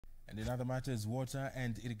And in other matters, Water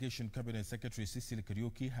and Irrigation Cabinet Secretary Sicily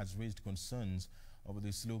Kariuki has raised concerns over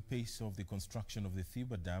the slow pace of the construction of the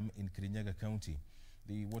Thiba Dam in Kirinyaga County.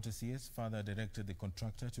 The Water CS further directed the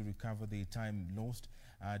contractor to recover the time lost,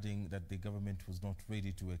 adding that the government was not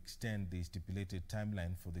ready to extend the stipulated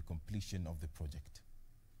timeline for the completion of the project.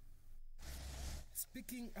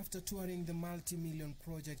 Speaking after touring the multi-million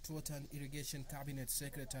project, Water and Irrigation Cabinet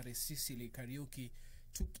Secretary Sicily Kariuki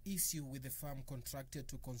took issue with the firm contracted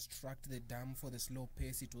to construct the dam for the slow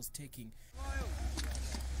pace it was taking.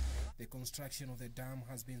 The construction of the dam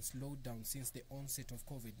has been slowed down since the onset of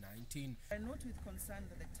COVID-19. I note with concern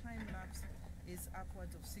that the time lapse is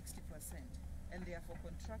upwards of 60%, and therefore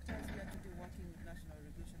contractors here today working with National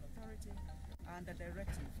Irrigation Authority and a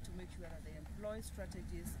directive to make sure that they employ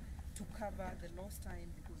strategies to cover the lost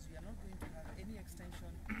time, because we are not going to have any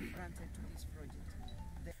extension granted to this project.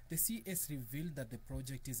 The CS revealed that the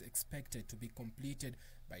project is expected to be completed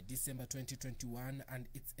by December 2021 and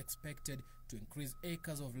it's expected to increase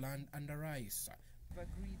acres of land under ice. We've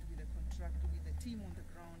agreed with the contractor, with the team on the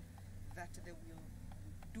ground, that they will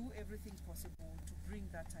do everything possible to bring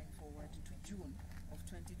that time forward to June of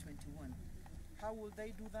 2021. How will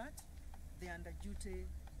they do that? They are under duty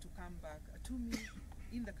to come back to me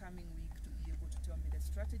in the coming week to be able to tell me the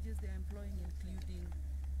strategies they are employing, including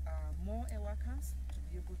more air workers, to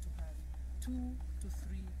be able to have 2 to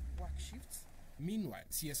 3 work shifts. Meanwhile,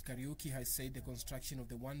 CS Kariuki has said the construction of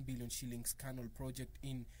the 1 billion shillings canal project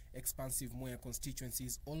in expansive Moya constituency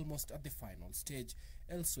is almost at the final stage.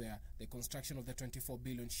 Elsewhere, the construction of the 24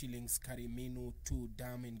 billion shillings Kariminu 2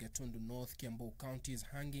 Dam in Gatundu North, Kiambu County is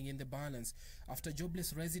hanging in the balance after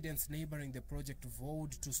jobless residents neighboring the project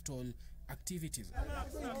vowed to stall activities.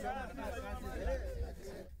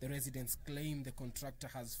 The residents claim the contractor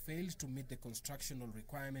has failed to meet the constructional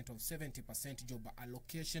requirement of 70% job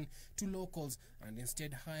allocation to locals and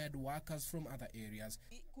instead hired workers from other areas.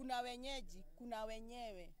 Kuna wenyeji, kuna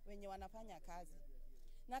wenyewe wenye wanafanya kazi.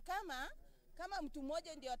 Na kama mtu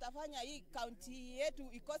mmoja ndio atafanya hii county yetu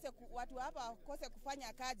ikose watu hapa wakose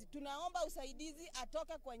kufanya kazi, tunaomba usaidizi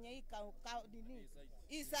atoke kwenye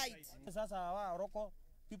hii site. Sasa hawa roko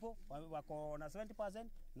people wako na 70%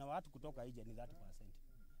 na watu kutoka nje ni 30%.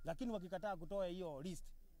 Lakini wakikataa kutoa hiyo list,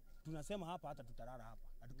 tunasema hapa hata tutarara hapa.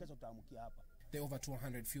 Hatukesho tutaamkia hapa. The over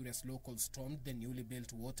 200 furious locals stormed the newly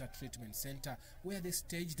built water treatment center where they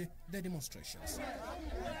staged the demonstrations.